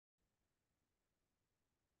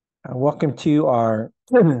Welcome to our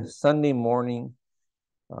Sunday morning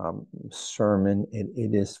sermon.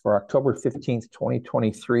 It is for October 15th,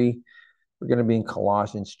 2023. We're going to be in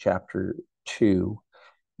Colossians chapter 2.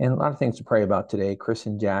 And a lot of things to pray about today. Chris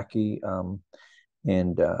and Jackie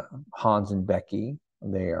and Hans and Becky,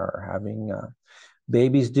 they are having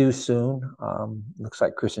babies due soon. Looks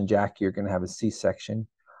like Chris and Jackie are going to have a C-section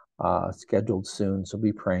scheduled soon. So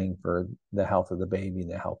be praying for the health of the baby,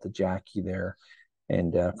 the health of Jackie there.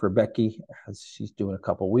 And for Becky, as she's doing a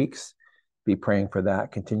couple weeks, be praying for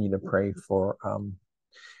that. Continue to pray for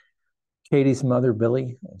Katie's mother,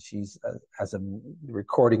 Billy. And she's, as a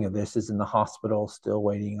recording of this, is in the hospital, still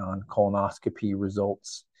waiting on colonoscopy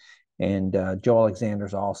results. And Joe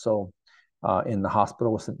Alexander's also in the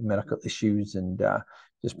hospital with some medical issues. And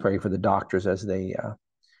just pray for the doctors as they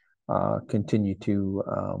continue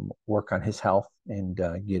to work on his health and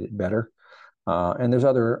get it better. And there's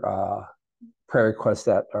other prayer requests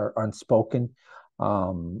that are unspoken.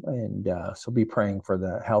 So be praying for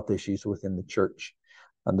the health issues within the church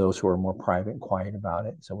and those who are more private and quiet about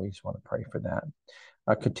it. So we just want to pray for that.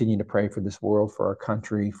 Continue to pray for this world, for our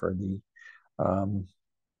country, for the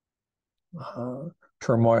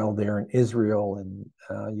turmoil there in Israel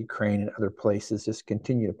and Ukraine and other places. Just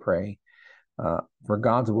continue to pray for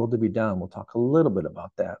God's will to be done. We'll talk a little bit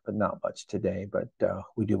about that, but not much today. But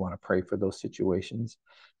we do want to pray for those situations.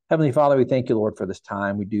 Heavenly Father, we thank you, Lord, for this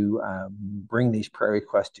time. We do bring these prayer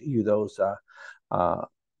requests to you, those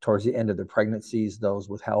towards the end of their pregnancies, those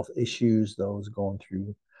with health issues, those going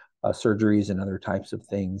through surgeries and other types of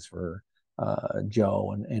things for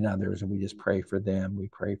Joe and others. And we just pray for them. We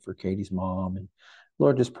pray for Katie's mom. And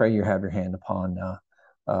Lord, just pray you have your hand upon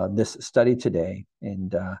this study today.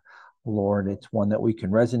 And Lord, it's one that we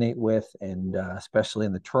can resonate with, and especially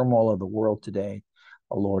in the turmoil of the world today,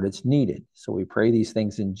 Lord, it's needed. So we pray these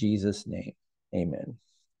things in Jesus' name. Amen.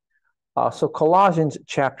 So Colossians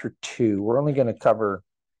chapter 2, we're only going to cover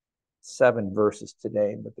 7 verses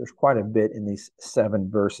today, but there's quite a bit in these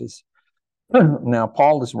 7 verses. Now,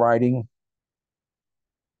 Paul is writing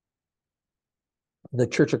the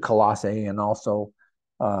church of Colossae and also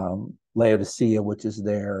Laodicea, which is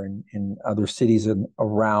there, and other cities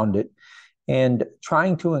around it, and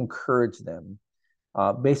trying to encourage them.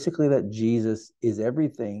 Basically, that Jesus is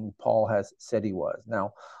everything Paul has said he was.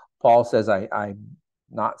 Now, Paul says, I've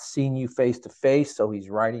not seen you face to face, so he's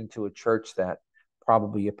writing to a church that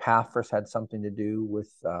probably Epaphras had something to do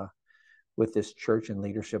with this church and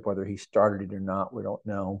leadership, whether he started it or not, we don't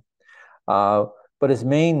know. But his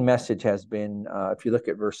main message has been, if you look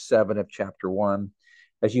at verse 7 of chapter 1,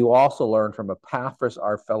 as you also learned from Epaphras,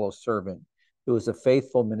 our fellow servant, who is a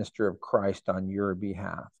faithful minister of Christ on your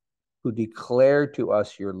behalf, who declared to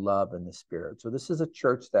us your love in the Spirit. So this is a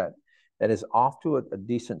church that is off to a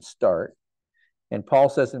decent start. And Paul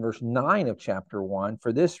says in verse 9 of chapter 1,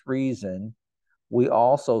 for this reason, we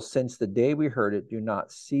also, since the day we heard it, do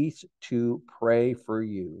not cease to pray for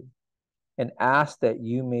you and ask that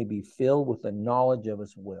you may be filled with the knowledge of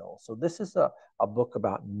his will. So this is a book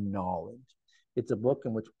about knowledge. It's a book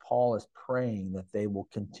in which Paul is praying that they will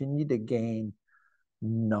continue to gain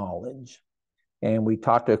knowledge. And we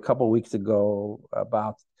talked a couple of weeks ago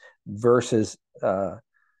about verses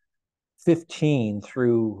 15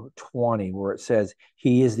 through 20, where it says,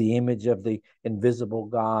 he is the image of the invisible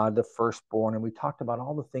God, the firstborn. And we talked about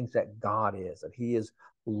all the things that God is, that he is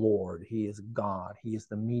Lord, he is God, he is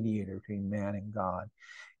the mediator between man and God.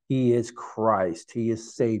 He is Christ, he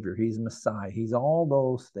is Savior, he's Messiah, he's all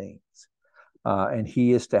those things. And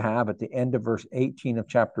he is to have, at the end of verse 18 of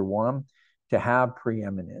chapter 1, to have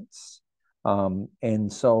preeminence.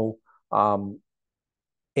 And so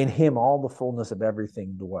in him, all the fullness of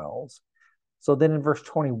everything dwells. So then in verse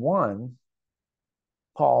 21,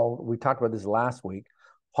 Paul, we talked about this last week,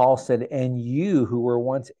 Paul said, and you who were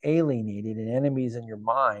once alienated and enemies in your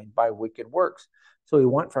mind by wicked works. So he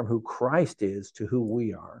went from who Christ is to who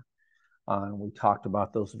we are. And we talked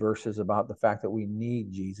about those verses about the fact that we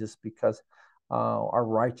need Jesus because our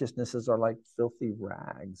righteousnesses are like filthy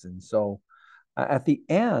rags. And so at the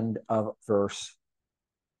end of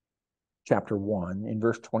chapter 1, in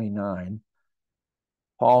verse 29,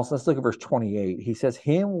 Paul, let's look at verse 28. He says,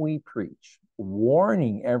 him we preach,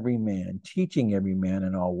 warning every man, teaching every man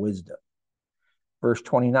in all wisdom. Verse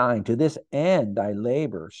 29, to this end I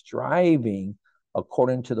labor, striving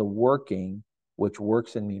according to the working which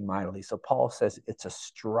works in me mightily. So Paul says it's a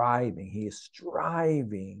striving. He is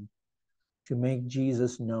striving to make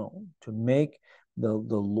Jesus known, to make the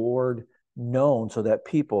Lord known, so that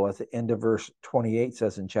people, at the end of verse 28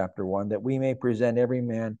 says in chapter 1, that we may present every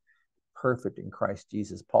man perfect in Christ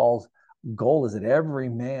Jesus. Paul's goal is that every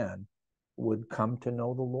man would come to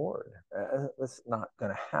know the Lord. That's not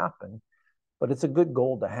going to happen, but it's a good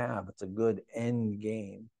goal to have. It's a good end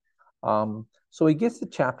game. So he gets to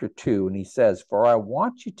chapter 2 and he says, "For I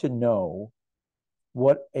want you to know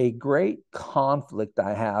what a great conflict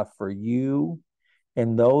I have for you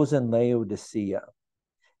and those in Laodicea,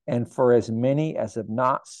 and for as many as have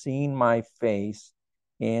not seen my face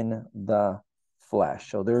in the flesh."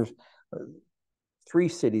 So there's 3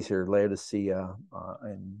 cities here, Laodicea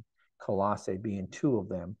and Colossae being 2 of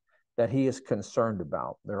them, that he is concerned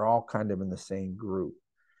about. They're all kind of in the same group.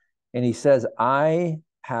 And he says, "I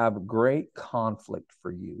have great conflict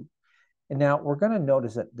for you." And now we're going to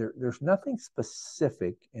notice that there's nothing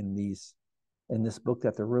specific in this book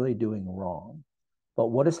that they're really doing wrong. But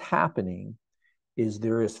what is happening is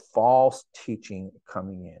there is false teaching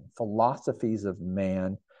coming in, philosophies of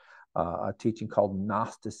man, a teaching called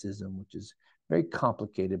Gnosticism, which is very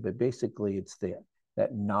complicated, but basically it's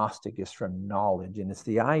that Gnostic is from knowledge. And it's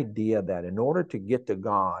the idea that in order to get to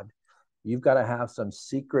God, you've got to have some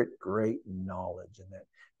secret great knowledge, and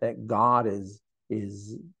that God is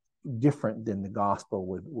different than the gospel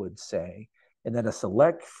would say, and that a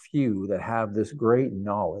select few that have this great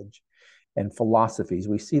knowledge and philosophies.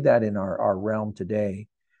 We see that in our realm today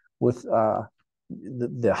with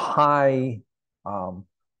the high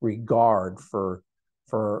regard for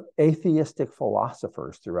atheistic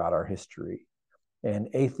philosophers throughout our history, and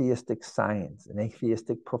atheistic science, and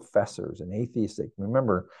atheistic professors, and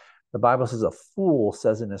remember, the Bible says a fool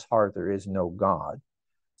says in his heart there is no God.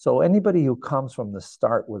 So anybody who comes from the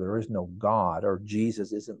start where there is no God, or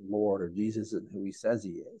Jesus isn't Lord, or Jesus isn't who he says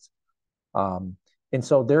he is. And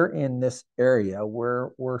so they're in this area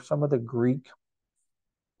where some of the Greek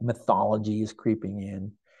mythology is creeping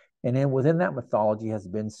in. And then within that mythology has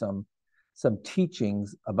been some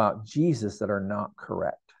teachings about Jesus that are not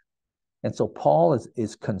correct. And so Paul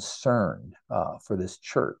is concerned for this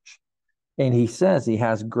church. And he says he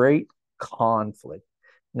has great conflict.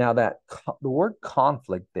 Now the word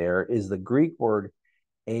conflict there is the Greek word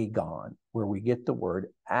agon, where we get the word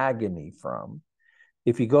agony from.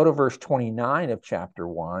 If you go to verse 29 of chapter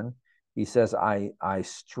 1, he says, I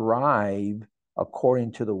strive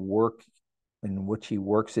according to the work in which he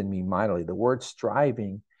works in me mightily. The word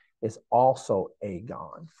striving is also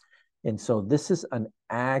agon. And so this is an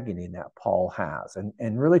agony that Paul has.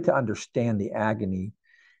 And really to understand the agony,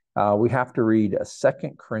 we have to read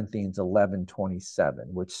 2 Corinthians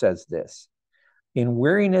 11:27, which says this: "In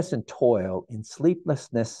weariness and toil, in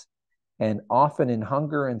sleeplessness, and often in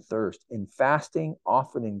hunger and thirst, in fasting,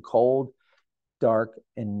 often in cold, dark,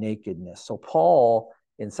 and nakedness." So Paul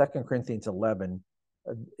in 2 Corinthians 11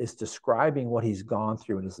 is describing what he's gone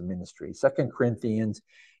through in his ministry. 2 Corinthians,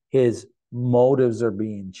 his motives are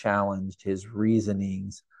being challenged, his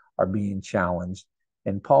reasonings are being challenged.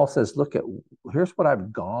 And Paul says, look, here's what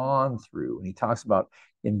I've gone through. And he talks about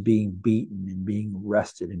in being beaten and being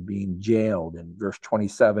arrested and being jailed. In verse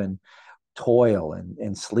 27, toil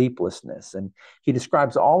and sleeplessness. And he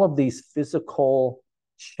describes all of these physical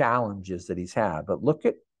challenges that he's had. But look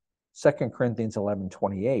at 2 Corinthians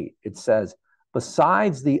 11:28. It says,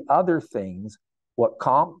 "Besides the other things, what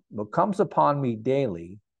comes upon me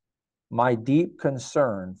daily, my deep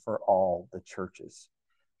concern for all the churches."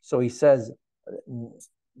 So he says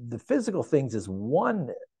the physical things is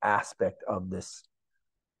one aspect of this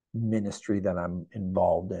ministry that I'm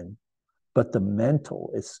involved in, but the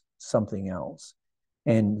mental is something else.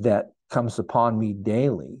 And that comes upon me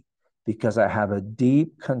daily because I have a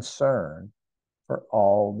deep concern for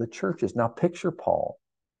all the churches. Now picture Paul.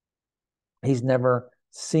 He's never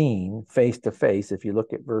seen face to face. If you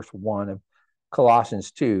look at verse 1 of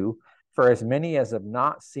Colossians 2, "For as many as have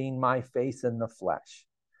not seen my face in the flesh."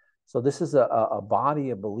 So this is a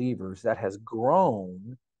body of believers that has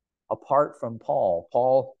grown apart from Paul.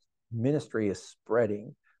 Paul's ministry is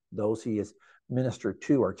spreading. Those he has ministered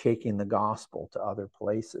to are taking the gospel to other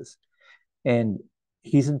places. And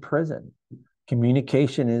he's in prison.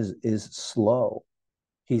 Communication is slow.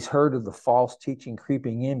 He's heard of the false teaching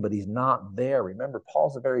creeping in, but he's not there. Remember,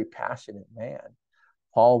 Paul's a very passionate man.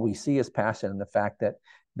 Paul, we see his passion in the fact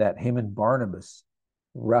that him and Barnabas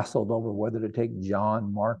wrestled over whether to take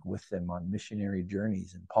John Mark with them on missionary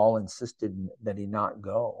journeys, and Paul insisted that he not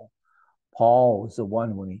go. Paul was the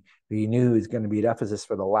one when he knew he was going to be at Ephesus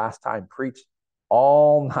for the last time, preached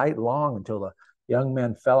all night long until the young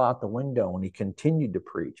man fell out the window, and he continued to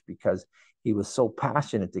preach because he was so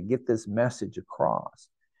passionate to get this message across.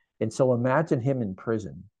 And so imagine him in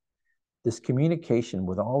prison. This communication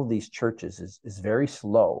with all of these churches is very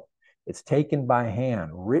slow. It's taken by hand,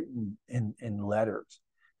 written in letters.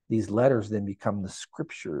 These letters then become the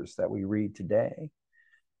scriptures that we read today.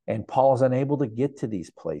 And Paul's unable to get to these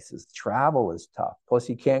places. Travel is tough. Plus,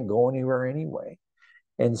 he can't go anywhere anyway.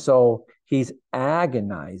 And so he's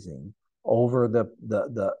agonizing over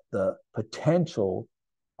the potential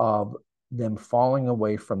of them falling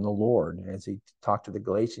away from the Lord. As he talked to the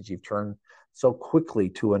Galatians, you've turned so quickly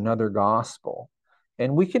to another gospel.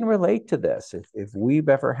 And we can relate to this if we've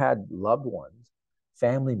ever had loved ones,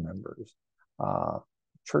 family members,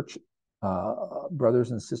 church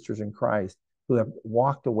brothers and sisters in Christ who have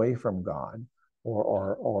walked away from God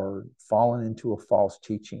or fallen into a false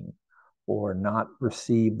teaching or not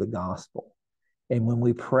received the gospel. And when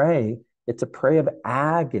we pray, it's a prayer of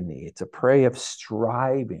agony. It's a prayer of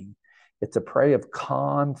striving. It's a prayer of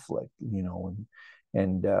conflict,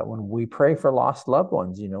 and when we pray for lost loved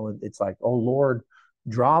ones, it's like, oh Lord,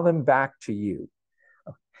 draw them back to you.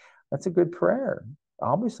 That's a good prayer.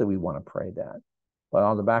 Obviously, we want to pray that. But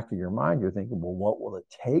on the back of your mind, you're thinking, well, what will it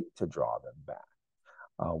take to draw them back?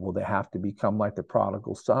 Will they have to become like the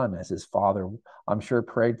prodigal son, as his father, I'm sure,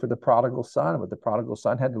 prayed for the prodigal son, but the prodigal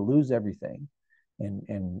son had to lose everything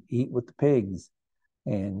and eat with the pigs.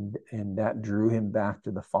 And that drew him back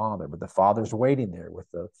to the father. But the father's waiting there with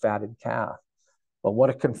the fatted calf. But what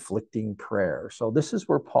a conflicting prayer. So this is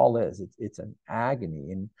where Paul is. It's an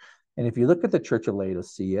agony. And if you look at the church of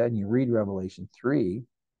Laodicea and you read Revelation 3,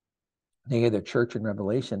 they had a church in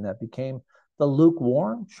Revelation that became the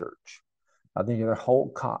lukewarm church. They're either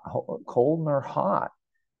cold or hot.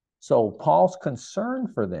 So Paul's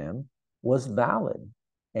concern for them was valid.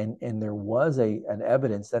 And there was an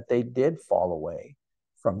evidence that they did fall away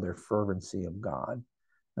from their fervency of God.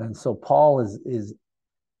 And so Paul is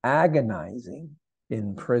agonizing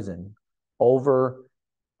in prison over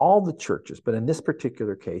all the churches, but in this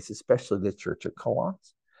particular case, especially the church of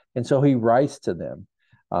Colossus. And so he writes to them,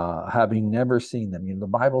 having never seen them. The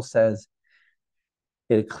Bible says,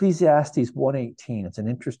 in Ecclesiastes 1:18, it's an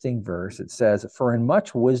interesting verse. It says, for in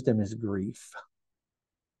much wisdom is grief,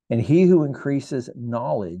 and he who increases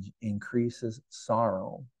knowledge increases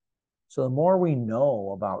sorrow. So the more we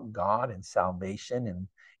know about God and salvation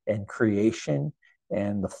and creation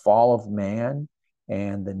and the fall of man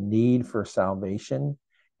and the need for salvation,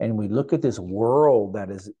 and we look at this world that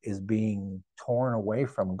is being torn away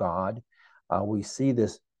from God, we see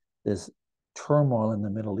this turmoil in the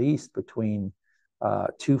Middle East between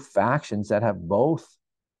two factions that have both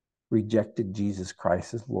rejected Jesus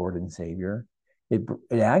Christ as Lord and Savior. It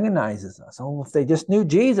agonizes us. Oh, if they just knew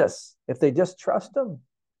Jesus, if they just trust him,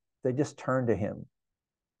 if they just turn to him,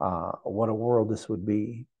 what a world this would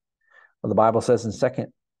be. Well, the Bible says in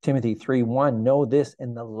 2 Timothy 3:1, know this,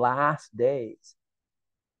 in the last days,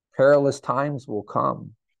 perilous times will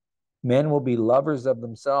come. Men will be lovers of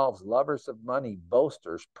themselves, lovers of money,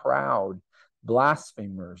 boasters, proud,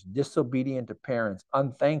 blasphemers, disobedient to parents,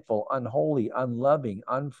 unthankful, unholy, unloving,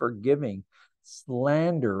 unforgiving,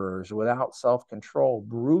 slanderers, without self-control,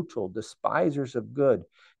 brutal, despisers of good,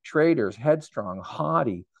 traitors, headstrong,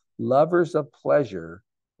 haughty, lovers of pleasure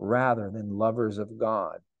rather than lovers of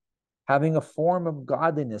God, having a form of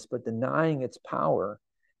godliness but denying its power,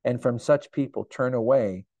 and from such people turn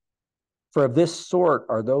away. For of this sort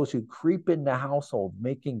are those who creep into households,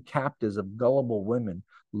 making captives of gullible women,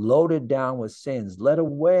 loaded down with sins, led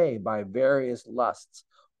away by various lusts,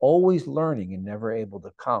 always learning and never able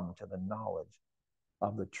to come to the knowledge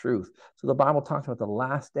of the truth. So the Bible talks about the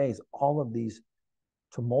last days, all of these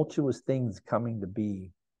tumultuous things coming to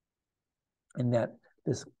be, and that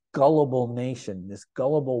this gullible nation, this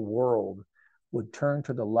gullible world would turn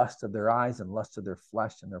to the lust of their eyes and lust of their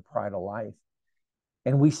flesh and their pride of life.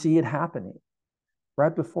 And we see it happening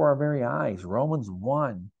right before our very eyes. Romans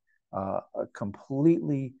 1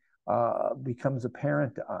 completely becomes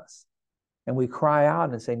apparent to us. And we cry out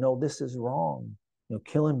and say, no, this is wrong.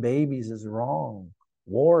 Killing babies is wrong.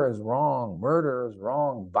 War is wrong. Murder is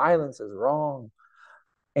wrong. Violence is wrong.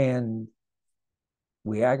 And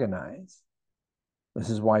we agonize. This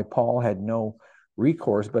is why Paul had no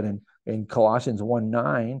recourse, but in Colossians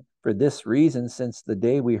 1:9, for this reason, since the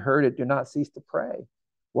day we heard it, do not cease to pray.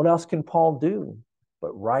 What else can Paul do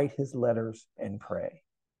but write his letters and pray?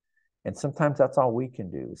 And sometimes that's all we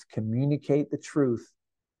can do, is communicate the truth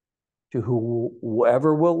to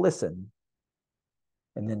whoever will listen,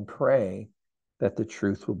 and then pray that the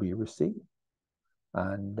truth will be received.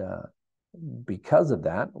 And because of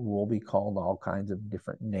that, we'll be called all kinds of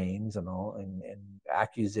different names and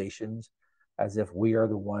accusations, as if we are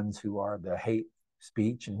the ones who are the hate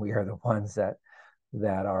speech, and we are the ones that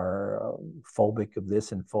are phobic of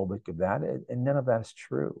this and phobic of that. And none of that is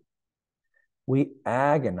true. We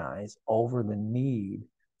agonize over the need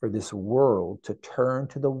for this world to turn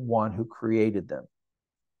to the one who created them.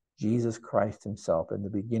 Jesus Christ himself. In the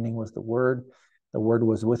beginning was the Word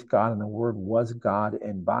was with God, and the Word was God,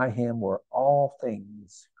 and by him were all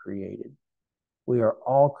things created. We are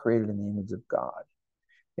all created in the image of God.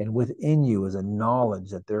 And within you is a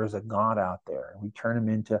knowledge that there is a God out there. And we turn him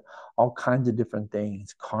into all kinds of different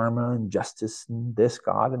things, karma and justice and this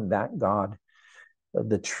God and that God.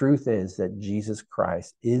 The truth is that Jesus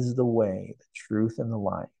Christ is the way, the truth, and the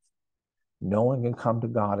life. No one can come to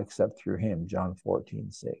God except through him, John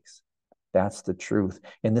 14:6. That's the truth.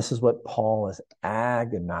 And this is what Paul is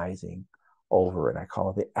agonizing over. And I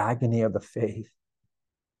call it the agony of the faith,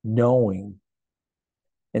 knowing.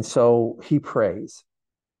 And so he prays.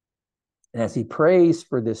 And as he prays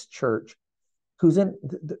for this church, who's in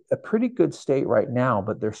a pretty good state right now,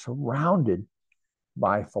 but they're surrounded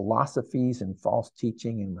by philosophies and false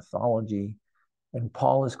teaching and mythology. And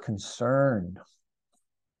Paul is concerned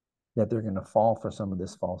that they're going to fall for some of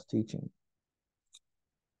this false teaching.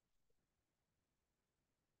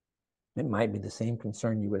 It might be the same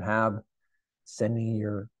concern you would have sending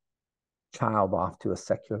your child off to a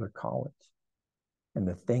secular college and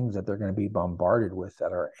the things that they're going to be bombarded with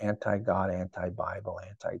that are anti-God, anti-Bible,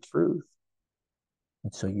 anti-truth.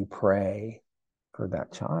 And so you pray for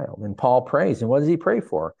that child. And Paul prays. And what does he pray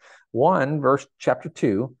for? 1, chapter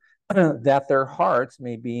 2, that their hearts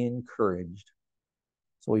may be encouraged.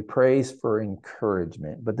 So he prays for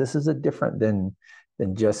encouragement. But this is a different than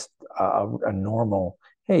just a normal,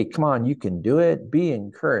 hey, come on, you can do it. Be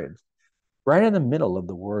encouraged. Right in the middle of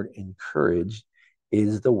the word encouraged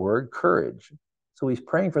is the word courage. So he's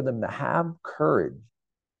praying for them to have courage,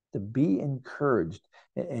 to be encouraged.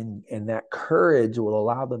 And that courage will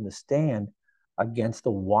allow them to stand against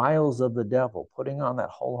the wiles of the devil, putting on that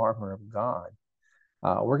whole armor of God.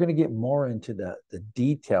 We're going to get more into the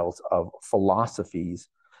details of philosophies.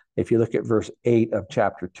 If you look at verse 8 of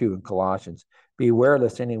chapter 2 in Colossians, beware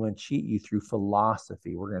lest anyone cheat you through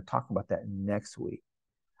philosophy. We're going to talk about that next week.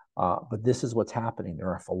 But this is what's happening.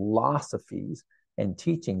 There are philosophies and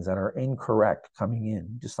teachings that are incorrect coming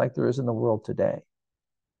in, just like there is in the world today.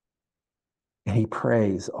 And he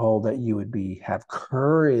prays, that you would have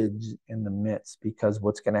courage in the midst, because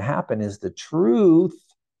what's going to happen is the truth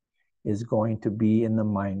is going to be in the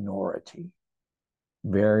minority.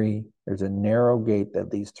 There's a narrow gate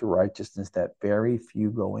that leads to righteousness that very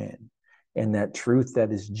few go in. And that truth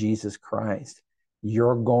that is Jesus Christ,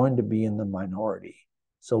 you're going to be in the minority.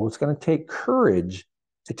 So it's going to take courage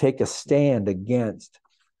to take a stand against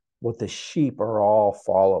what the sheep are all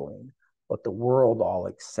following, what the world all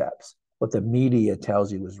accepts, what the media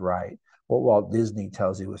tells you is right, what Walt Disney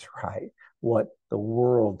tells you is right, what the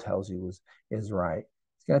world tells you is right.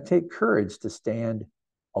 It's going to take courage to stand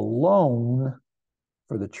alone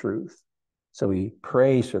for the truth. So he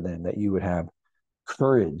prays for them that you would have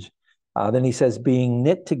courage. Then he says, being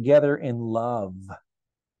knit together in love.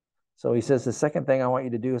 So he says, the second thing I want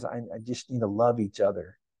you to do is I just need to love each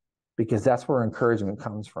other, because that's where encouragement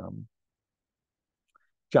comes from.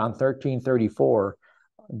 John 13:34,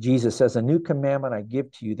 Jesus says, a new commandment I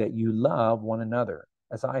give to you, that you love one another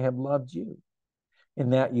as I have loved you,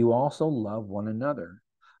 and that you also love one another.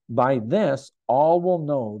 By this, all will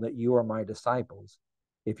know that you are my disciples,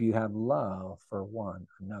 if you have love for one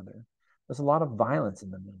another. There's a lot of violence in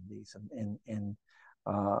the Middle East, and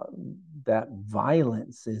that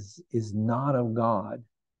violence is not of God.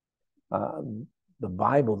 The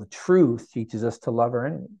Bible, the truth, teaches us to love our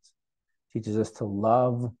enemies, teaches us to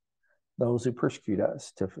love those who persecute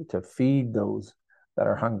us, to feed those that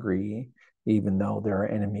are hungry, even though they're our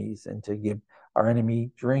enemies, and to give our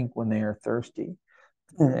enemy drink when they are thirsty.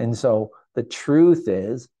 And so the truth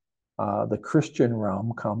is, the Christian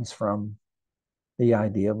realm comes from the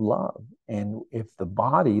idea of love. And if the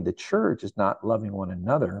body, the church, is not loving one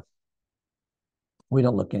another, we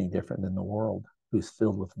don't look any different than the world, who's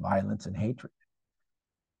filled with violence and hatred.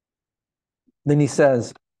 Then he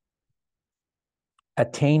says,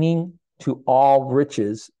 attaining to all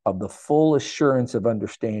riches of the full assurance of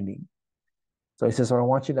understanding. So he says, I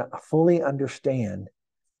want you to fully understand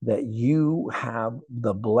that you have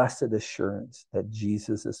the blessed assurance that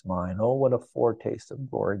Jesus is mine. Oh, what a foretaste of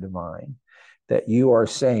glory divine, that you are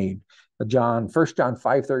saved. 1 John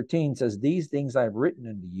 5:13 says, these things I've written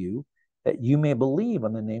unto you, that you may believe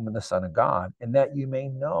on the name of the Son of God, and that you may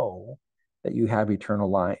know that you have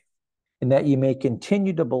eternal life, and that you may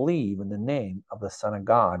continue to believe in the name of the Son of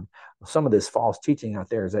God. Some of this false teaching out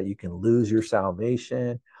there is that you can lose your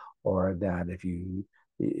salvation, or that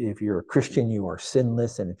if you're a Christian, you are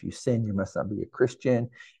sinless, and if you sin, you must not be a Christian,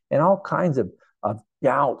 and all kinds of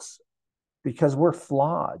doubts, because we're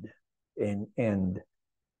flawed. And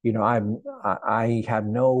I have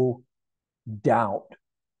no doubt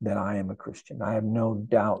that I am a Christian. I have no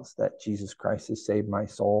doubts that Jesus Christ has saved my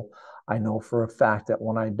soul. I know for a fact that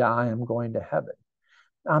when I die, I'm going to heaven.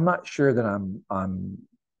 I'm not sure that I'm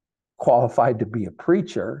qualified to be a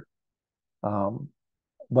preacher,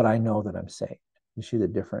 but I know that I'm saved. You see the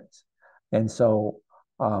difference? And so,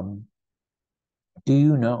 do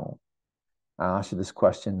you know? I'll ask you this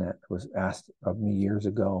question that was asked of me years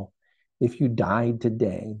ago. If you died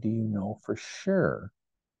today, do you know for sure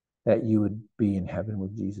that you would be in heaven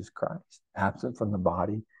with Jesus Christ, absent from the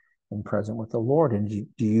body and present with the Lord? And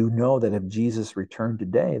do you know that if Jesus returned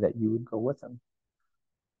today, that you would go with him,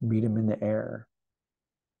 meet him in the air?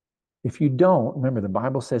 If you don't, remember the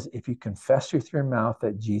Bible says, if you confess with your mouth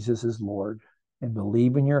that Jesus is Lord and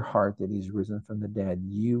believe in your heart that he's risen from the dead,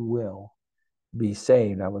 you will be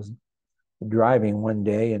saved. I was driving one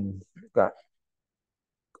day and got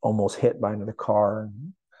almost hit by another car.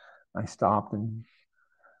 And I stopped and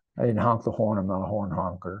I didn't honk the horn. I'm not a horn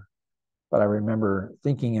honker. But I remember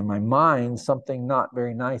thinking in my mind something not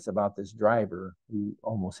very nice about this driver who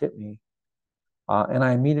almost hit me. And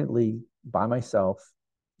I immediately, by myself,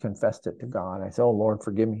 confessed it to God. I said, oh, Lord,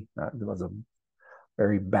 forgive me. That was a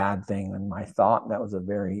very bad thing. And my thought, that was a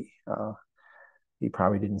very, he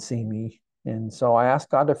probably didn't see me. And so I asked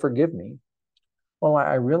God to forgive me. Well,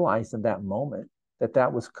 I realized in that moment that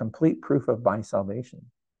that was complete proof of my salvation.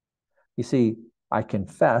 You see, I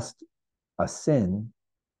confessed a sin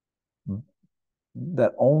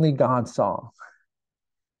that only God saw.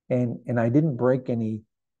 And I didn't break any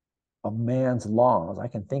of man's laws. I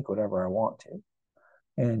can think whatever I want to.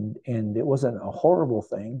 And it wasn't a horrible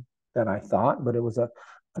thing that I thought, but it was a,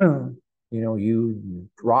 you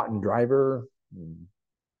rotten driver,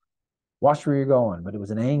 watch where you're going. But it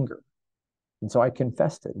was an anger. And so I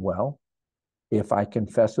confessed it. Well, if I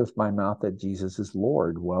confess with my mouth that Jesus is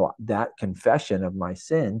Lord, well, that confession of my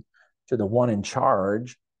sin to the one in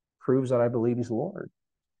charge proves that I believe he's Lord.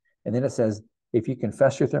 And then it says, if you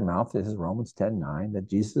confess with your mouth, this is Romans 10:9, that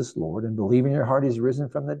Jesus is Lord, and believe in your heart he's risen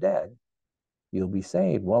from the dead, you'll be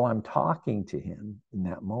saved. Well, I'm talking to him in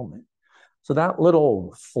that moment. So that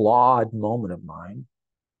little flawed moment of mine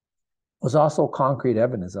was also concrete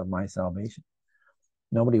evidence of my salvation.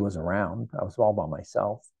 Nobody was around. I was all by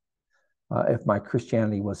myself. If my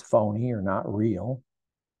Christianity was phony or not real,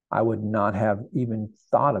 I would not have even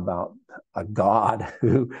thought about a God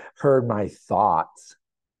who heard my thoughts.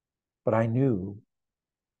 But I knew,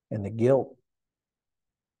 and the guilt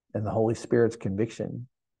and the Holy Spirit's conviction.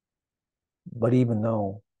 But even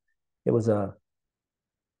though it was a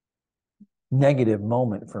negative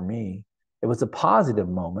moment for me, it was a positive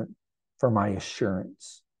moment for my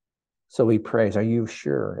assurance. So he prays, are you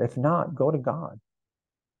sure? If not, go to God.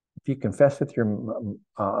 If you confess with your,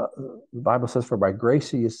 the Bible says, for by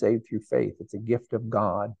grace are you saved through faith. It's a gift of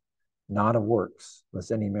God, not of works,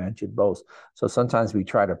 lest any man should boast. So sometimes we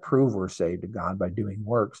try to prove we're saved to God by doing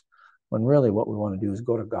works, when really what we want to do is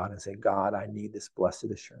go to God and say, God, I need this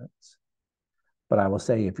blessed assurance. But I will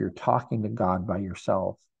say, if you're talking to God by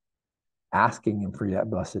yourself, asking him for that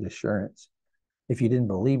blessed assurance, if you didn't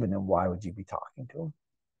believe in him, why would you be talking to him?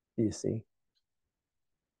 Do you see?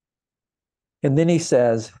 And then he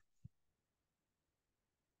says,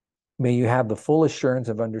 may you have the full assurance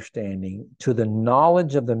of understanding to the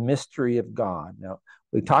knowledge of the mystery of God. Now,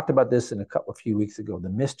 we talked about this a few weeks ago. The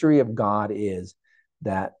mystery of God is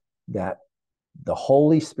that the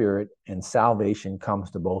Holy Spirit and salvation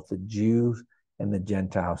comes to both the Jews and the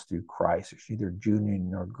Gentiles through Christ. It's neither Jew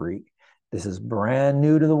nor Greek. This is brand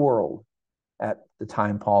new to the world at the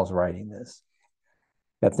time Paul's writing this.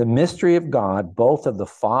 That the mystery of God, both of the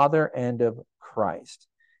Father and of Christ.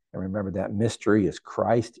 And remember, that mystery is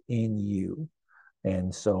Christ in you.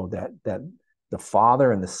 And so that the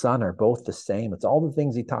Father and the Son are both the same. It's all the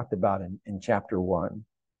things he talked about in chapter 1.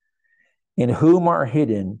 In whom are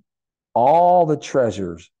hidden all the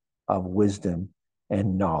treasures of wisdom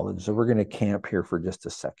and knowledge. So we're going to camp here for just a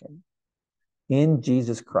second. In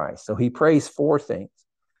Jesus Christ. So he prays 4 things.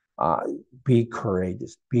 Be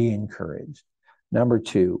courageous, be encouraged. Number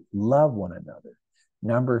 2, love one another.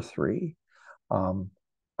 Number 3,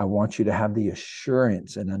 I want you to have the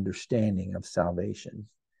assurance and understanding of salvation.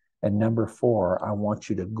 And number 4, I want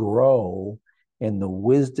you to grow in the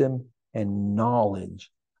wisdom and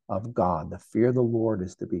knowledge of God. The fear of the Lord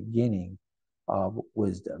is the beginning of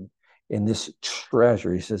wisdom. In this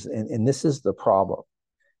treasure, he says, and this is the problem.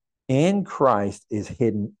 In Christ is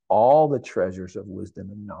hidden all the treasures of wisdom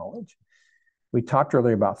and knowledge. We talked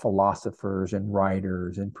earlier about philosophers and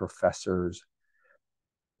writers and professors.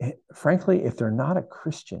 Frankly, if they're not a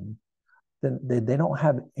Christian, then they don't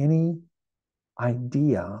have any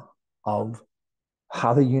idea of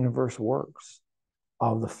how the universe works,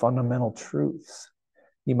 of the fundamental truths.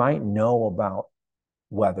 You might know about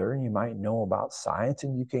weather, you might know about science,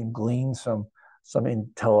 and you can glean some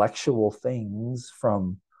intellectual things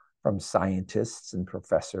from scientists and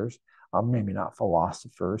professors, maybe not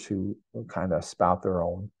philosophers who kind of spout their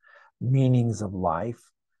own meanings of life.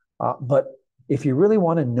 But if you really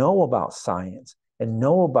want to know about science and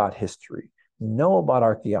know about history, know about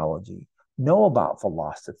archaeology, know about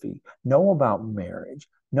philosophy, know about marriage,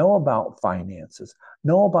 know about finances,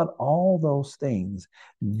 know about all those things,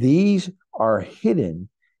 these are hidden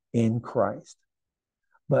in Christ.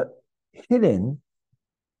 But hidden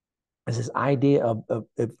is this idea of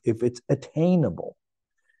if it's attainable,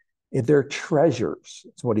 if they're treasures,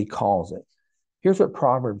 it's what he calls it. Here's what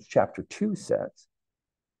Proverbs chapter 2 says.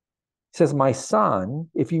 It says, my son,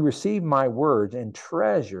 if you receive my words and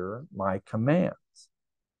treasure my commands.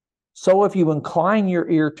 So if you incline your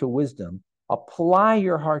ear to wisdom, apply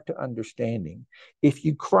your heart to understanding. If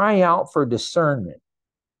you cry out for discernment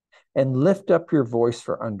and lift up your voice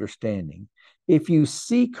for understanding, if you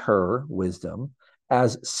seek her, wisdom,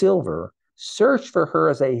 as silver, search for her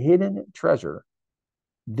as a hidden treasure,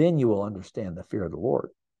 then you will understand the fear of the Lord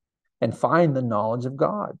and find the knowledge of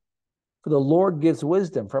God. For the Lord gives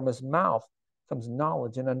wisdom, from his mouth comes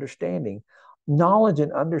knowledge and understanding. Knowledge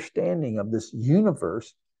and understanding of this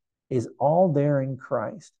universe is all there in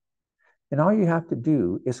Christ. And all you have to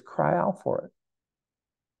do is cry out for it.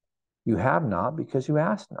 You have not because you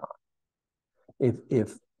ask not.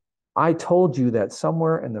 If I told you that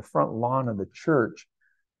somewhere in the front lawn of the church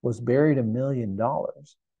was buried $1 million,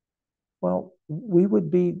 well, we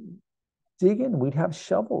would be digging, we'd have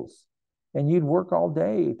shovels, and you'd work all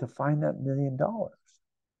day to find that $1 million.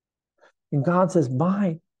 And God says,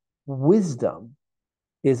 my wisdom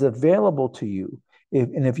is available to you.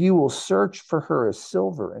 If you will search for her as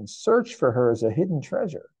silver and search for her as a hidden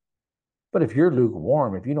treasure. But if you're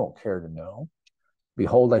lukewarm, if you don't care to know,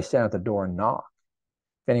 behold, I stand at the door and knock.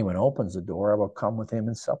 If anyone opens the door, I will come with him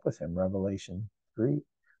and sup with him. Revelation 3.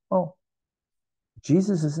 Well,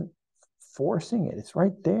 Jesus isn't forcing it. It's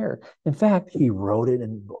right there. In fact, he wrote it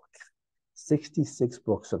in books. 66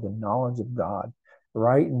 books of the knowledge of God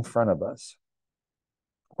right in front of us.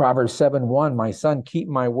 Proverbs 7:1, my son, keep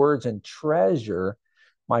my words and treasure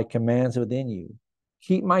my commands within you.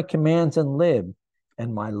 Keep my commands and live,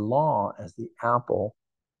 and my law as the apple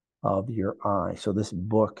of your eye. So this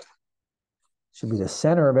book should be the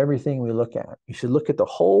center of everything we look at. You should look at the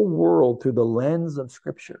whole world through the lens of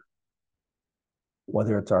Scripture,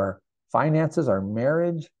 whether it's our finances, our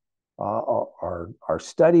marriage, our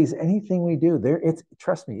studies, anything we do.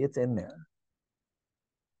 Trust me, it's in there.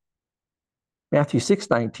 Matthew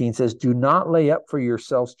 6:19 says, do not lay up for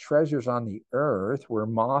yourselves treasures on the earth where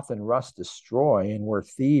moth and rust destroy and where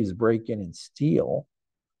thieves break in and steal,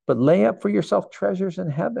 but lay up for yourself treasures in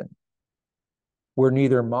heaven where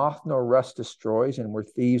neither moth nor rust destroys and where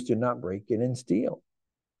thieves do not break in and steal.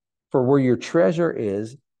 For where your treasure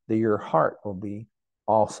is, there your heart will be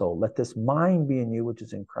also. Let this mind be in you, which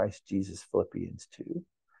is in Christ Jesus, Philippians 2.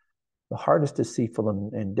 The heart is deceitful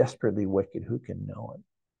and desperately wicked. Who can know it?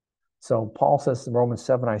 So Paul says in Romans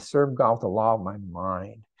 7, I serve God with the law of my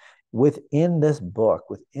mind. Within this book,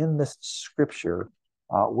 within this scripture,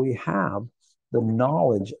 we have the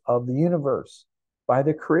knowledge of the universe by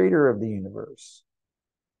the creator of the universe.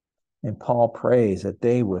 And Paul prays that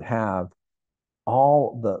they would have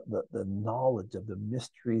all the knowledge of the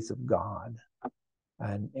mysteries of God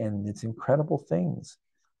and its incredible things.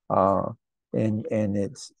 And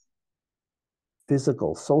it's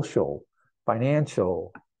physical, social,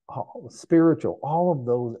 financial, spiritual, all of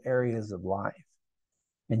those areas of life.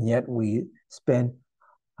 And yet we spend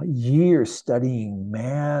years studying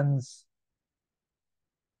man's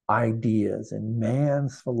ideas and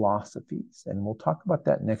man's philosophies. And we'll talk about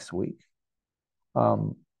that next week.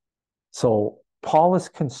 So Paul is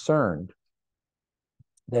concerned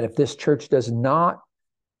that if this church does not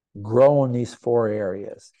grow in these 4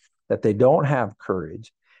 areas, that they don't have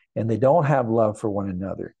courage and they don't have love for one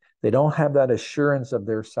another, they don't have that assurance of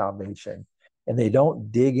their salvation, and they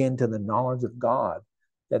don't dig into the knowledge of God,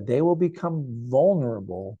 that they will become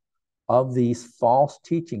vulnerable of these false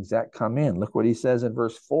teachings that come in. Look what he says in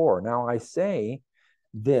verse 4. Now I say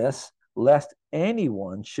this, lest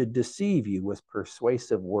anyone should deceive you with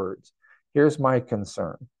persuasive words. Here's my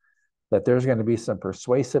concern, that there's going to be some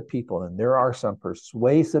persuasive people, and there are some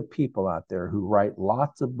persuasive people out there who write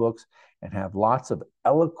lots of books and have lots of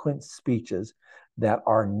eloquent speeches that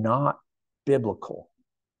are not biblical.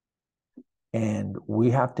 And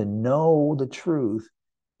we have to know the truth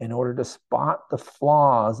in order to spot the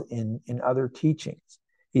flaws in other teachings.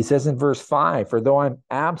 He says in verse 5, for though I'm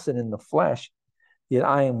absent in the flesh, Yet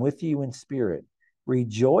I am with you in spirit,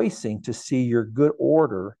 rejoicing to see your good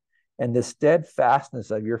order and the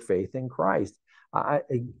steadfastness of your faith in Christ. I,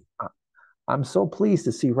 I, I'm so pleased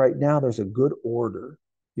to see right now there's a good order.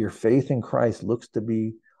 Your faith in Christ looks to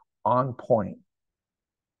be on point.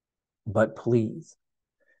 But please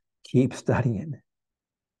keep studying,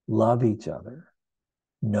 love each other,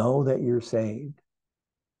 know that you're saved,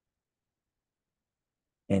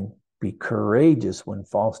 and be courageous when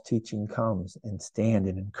false teaching comes, and stand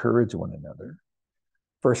and encourage one another.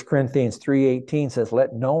 1 Corinthians 3:18 says,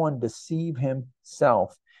 let no one deceive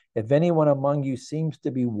himself. If anyone among you seems to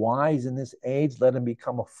be wise in this age, let him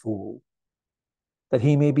become a fool, that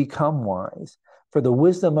he may become wise. For the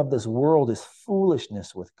wisdom of this world is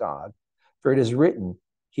foolishness with God. For it is written,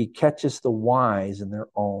 he catches the wise in their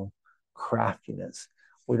own craftiness.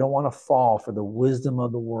 We don't want to fall for the wisdom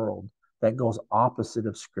of the world that goes opposite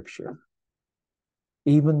of Scripture.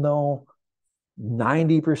 Even though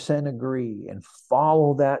 90% agree and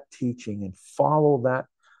follow that teaching and follow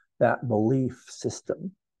that belief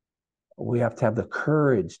system, we have to have the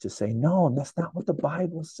courage to say, no, that's not what the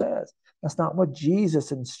Bible says. That's not what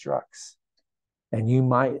Jesus instructs. And you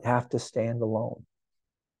might have to stand alone.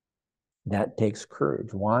 That takes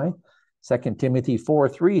courage. Why? 2 Timothy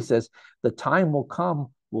 4:3 says, the time will come,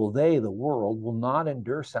 they, the world, will not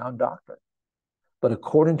endure sound doctrine, but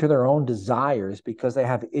according to their own desires, because they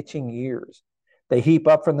have itching ears. They heap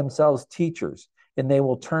up for themselves teachers, and they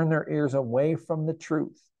will turn their ears away from the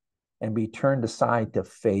truth and be turned aside to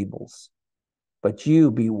fables. But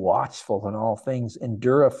you be watchful in all things,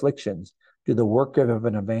 endure afflictions, do the work of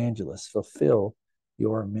an evangelist, fulfill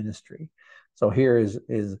your ministry. So here is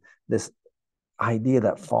this idea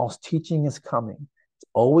that false teaching is coming. It's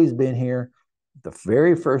always been here. The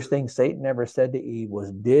very first thing Satan ever said to Eve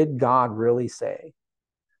was, did God really say?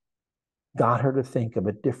 Got her to think of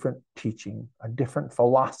a different teaching, a different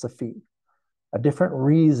philosophy, a different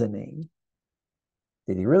reasoning.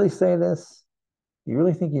 Did he really say this? Do you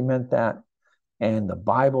really think he meant that? And the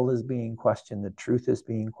Bible is being questioned. The truth is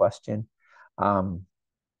being questioned. I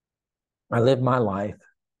live my life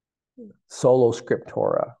solo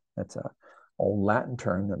scriptura. That's an old Latin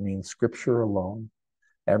term that means scripture alone.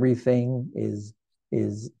 Everything is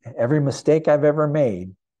every mistake I've ever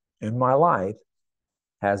made in my life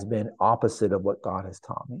has been opposite of what God has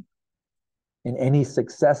taught me. And any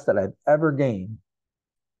success that I've ever gained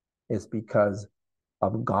is because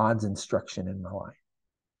of God's instruction in my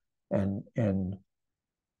life. And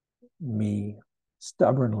me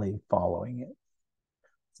stubbornly following it.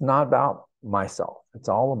 It's not about myself. It's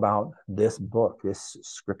all about this book, this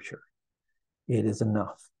scripture. It is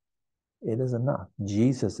enough. It is enough.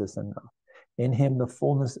 Jesus is enough. In him, the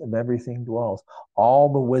fullness of everything dwells.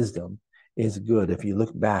 All the wisdom is good. If you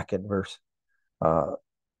look back at verse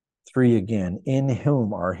 3 again, in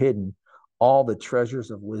whom are hidden all the treasures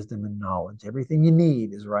of wisdom and knowledge. Everything you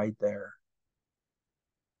need is right there.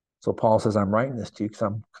 So Paul says, I'm writing this to you because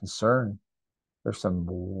I'm concerned. There's some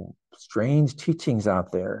strange teachings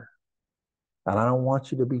out there, and I don't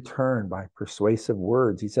want you to be turned by persuasive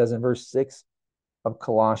words. He says in verse 6 of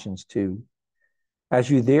Colossians 2, as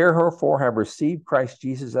you therefore have received Christ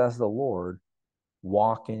Jesus as the Lord,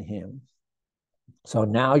 walk in him. So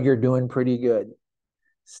now you're doing pretty good.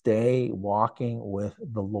 Stay walking with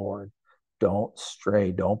the Lord. Don't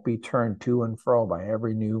stray. Don't be turned to and fro by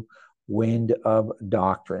every new wind of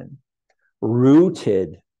doctrine.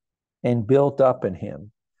 Rooted and built up in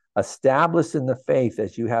him, established in the faith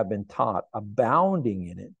as you have been taught, abounding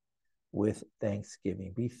in it with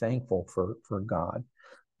thanksgiving. Be thankful for God.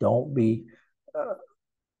 Don't be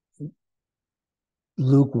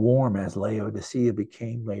lukewarm as Laodicea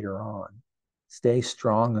became later on. Stay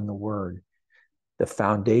strong in the word. The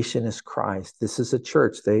foundation is Christ. This is a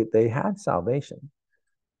church. They had salvation.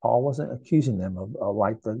 Paul wasn't accusing them of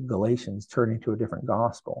like the Galatians, turning to a different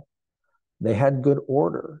gospel. They had good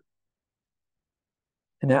order.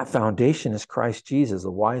 And that foundation is Christ Jesus.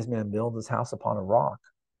 A wise man builds his house upon a rock.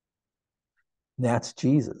 That's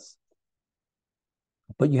Jesus.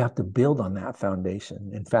 But you have to build on that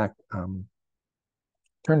foundation. In fact, turn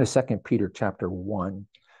to 2 Peter chapter 1.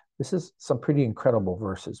 This is some pretty incredible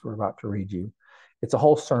verses we're about to read you. It's a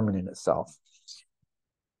whole sermon in itself.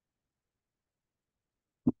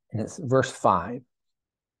 And it's verse 5.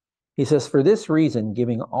 He says, for this reason,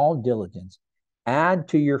 giving all diligence, add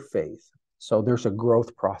to your faith. So there's a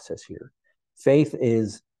growth process here. Faith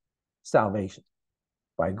is salvation.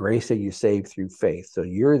 By grace are you saved through faith. So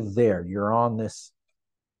you're there. You're on this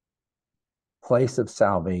place of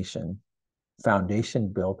salvation. Foundation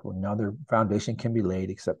built. Another foundation can be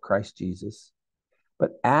laid except Christ Jesus.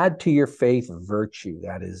 But add to your faith virtue,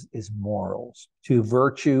 that is morals. To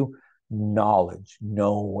virtue, knowledge.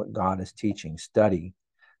 Know what God is teaching, study.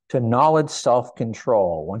 To knowledge,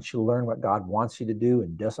 self-control. Once you learn what God wants you to do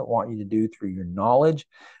and doesn't want you to do through your knowledge,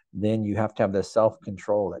 then you have to have the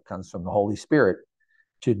self-control that comes from the Holy Spirit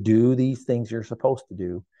to do these things you're supposed to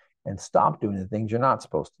do and stop doing the things you're not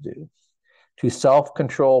supposed to do. To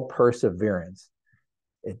self-control, perseverance.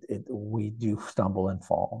 We do stumble and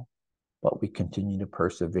fall, but we continue to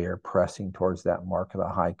persevere, pressing towards that mark of the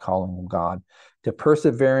high calling of God. To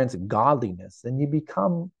perseverance, godliness. Then you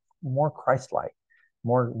become more Christ-like,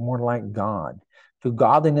 more like God. To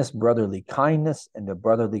godliness, brotherly kindness, and to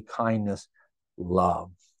brotherly kindness,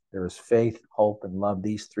 love. There is faith, hope, and love,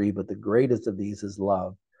 these three, but the greatest of these is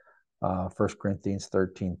love. 1 Corinthians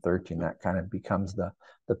 13:13, that kind of becomes the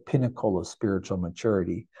pinnacle of spiritual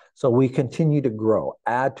maturity. So we continue to grow,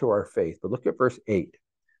 add to our faith. But look at verse 8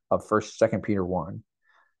 of 2 Peter 1.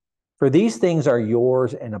 For these things are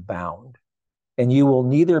yours and abound, and you will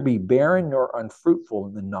neither be barren nor unfruitful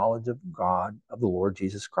in the knowledge of God, of the Lord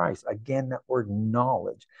Jesus Christ. Again, that word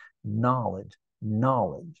knowledge, knowledge,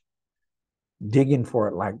 knowledge. Digging for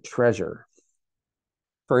it like treasure.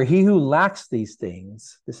 For he who lacks these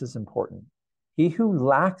things, this is important, he who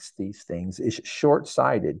lacks these things is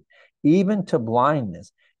short-sighted, even to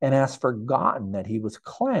blindness, and has forgotten that he was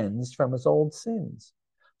cleansed from his old sins.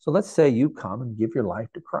 So let's say you come and give your life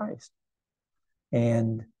to Christ.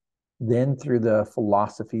 And then through the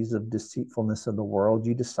philosophies of deceitfulness of the world,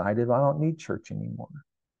 you decided, I don't need church anymore.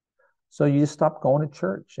 So you just stop going to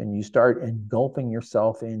church and you start engulfing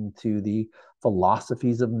yourself into the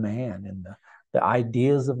philosophies of man and the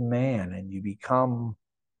ideas of man, and you become,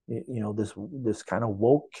 this kind of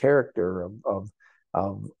woke character of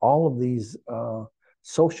all of these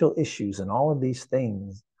social issues and all of these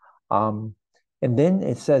things. And then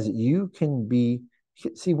it says you can be,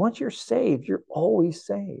 see, once you're saved, you're always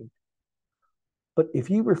saved. But if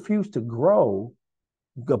you refuse to grow,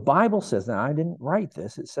 the Bible says, now I didn't write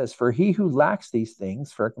this, it says, for he who lacks these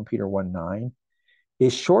things, 1 Peter 1:9,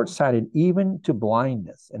 is short-sighted even to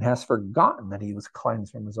blindness, and has forgotten that he was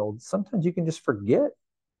cleansed from his old. Sometimes you can just forget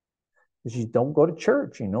because you don't go to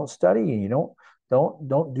church, you don't study, and you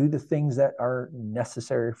don't do the things that are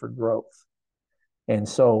necessary for growth. And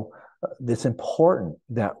so it's important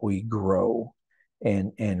that we grow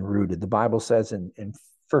and rooted. The Bible says in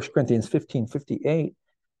 1 Corinthians 15:58,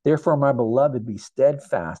 therefore, my beloved, be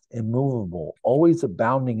steadfast, immovable, always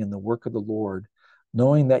abounding in the work of the Lord,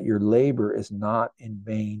 knowing that your labor is not in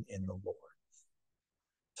vain in the Lord.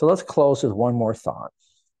 So let's close with one more thought.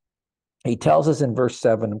 He tells us in verse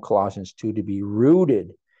 7 of Colossians 2 to be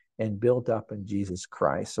rooted and built up in Jesus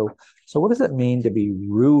Christ. So what does it mean to be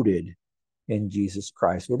rooted in Jesus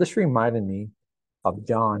Christ? Well, this reminded me of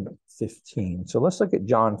John 15. So let's look at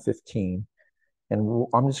John 15. And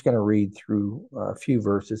I'm just going to read through a few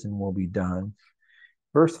verses and we'll be done.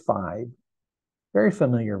 Verse 5, very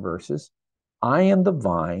familiar verses. I am the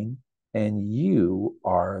vine and you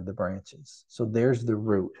are the branches. So there's the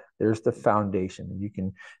root. There's the foundation.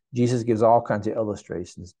 Jesus gives all kinds of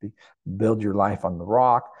illustrations. Build your life on the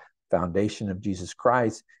rock, foundation of Jesus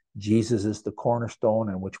Christ. Jesus is the cornerstone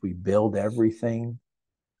on which we build everything.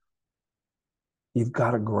 You've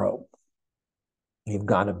got to grow. You've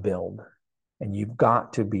got to build. And you've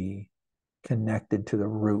got to be connected to the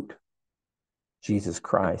root, Jesus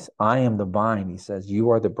Christ. I am the vine, he says.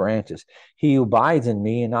 You are the branches. He who abides in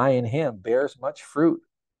me and I in him bears much fruit.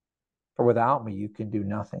 For without me, you can do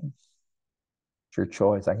nothing. It's your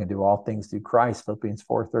choice. I can do all things through Christ, Philippians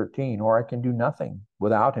 4:13, or I can do nothing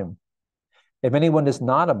without him. If anyone does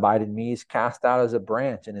not abide in me, he is cast out as a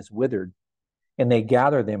branch and is withered. And they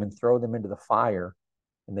gather them and throw them into the fire,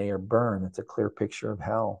 and they are burned. It's a clear picture of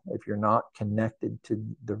hell. If you're not connected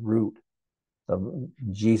to the root of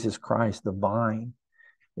Jesus Christ, the vine,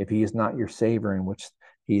 if he is not your savior in which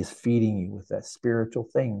he is feeding you with that spiritual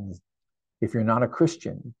things, if you're not a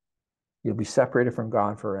Christian, you'll be separated from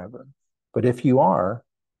God forever. But if you are,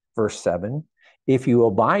 verse 7, if you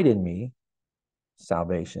abide in me,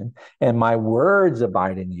 salvation, and my words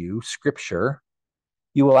abide in you, scripture,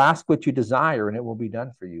 you will ask what you desire and it will be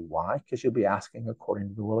done for you. Why? Because you'll be asking according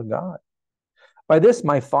to the will of God. By this,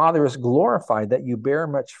 my Father is glorified, that you bear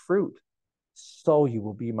much fruit, so you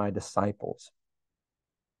will be my disciples.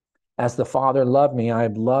 As the Father loved me, I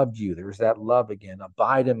have loved you. There's that love again.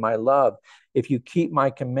 Abide in my love. If you keep my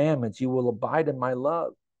commandments, you will abide in my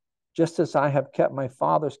love, just as I have kept my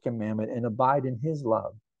Father's commandment and abide in his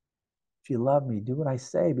love. If you love me, do what I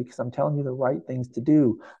say, because I'm telling you the right things to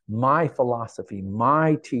do. My philosophy,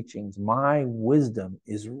 my teachings, my wisdom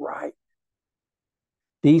is right.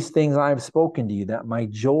 These things I have spoken to you, that my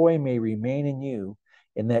joy may remain in you,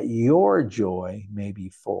 and that your joy may be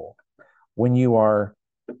full. When you are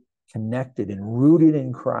connected and rooted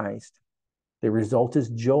in Christ, the result is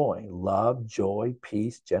joy, love, joy,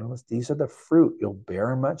 peace, gentleness. These are the fruit. You'll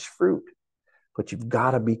bear much fruit, but you've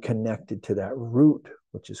got to be connected to that root,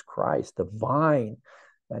 which is Christ, the vine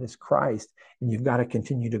that is Christ. And you've got to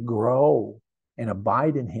continue to grow and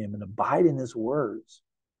abide in him and abide in his words.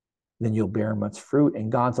 Then you'll bear much fruit.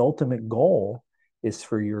 And God's ultimate goal is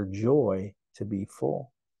for your joy to be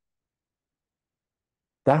full.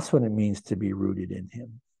 That's what it means to be rooted in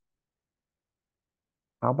him.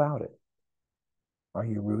 How about it? Are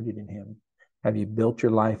you rooted in him? Have you built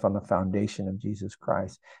your life on the foundation of Jesus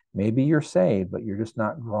Christ? Maybe you're saved, but you're just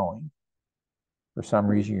not growing. For some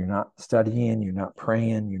reason, you're not studying, you're not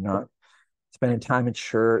praying, you're not spending time in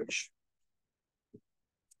church,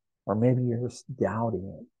 or maybe you're just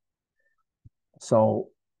doubting it. So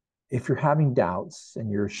if you're having doubts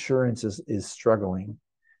and your assurance is struggling,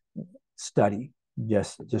 study.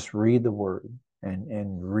 Just read the word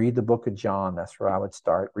and read the book of John. That's where I would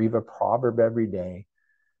start. Read a proverb every day.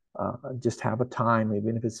 Just have a time,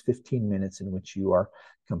 even if it's 15 minutes, in which you are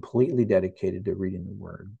completely dedicated to reading the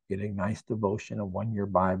word. Get a nice devotion, a one-year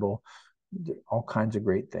Bible, all kinds of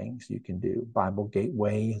great things you can do. Bible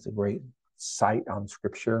Gateway is a great site on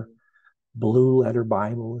scripture. Blue Letter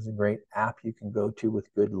Bible is a great app you can go to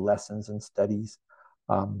with good lessons and studies.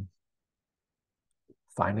 Find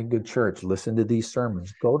a good church, listen to these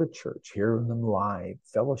sermons, go to church, hear them live,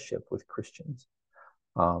 fellowship with Christians.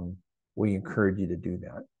 We encourage you to do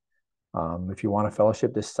that. If you want a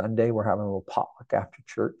fellowship this Sunday, we're having a little potluck after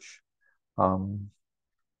church. About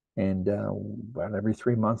every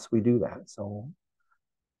 3 months we do that.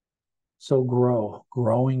 So grow.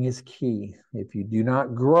 Growing is key. If you do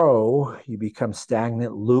not grow, you become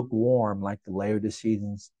stagnant, lukewarm, like the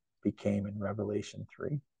Laodiceans became in Revelation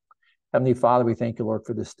 3. Heavenly Father, we thank you, Lord,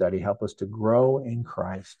 for this study. Help us to grow in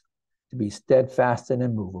Christ, to be steadfast and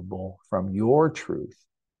immovable from your truth.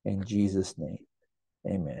 In Jesus' name,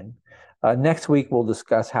 amen. Next week, we'll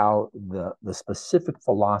discuss how the specific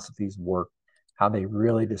philosophies work, how they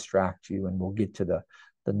really distract you, and we'll get to the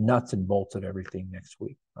nuts and bolts of everything next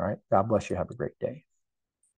week. All right. God bless you. Have a great day.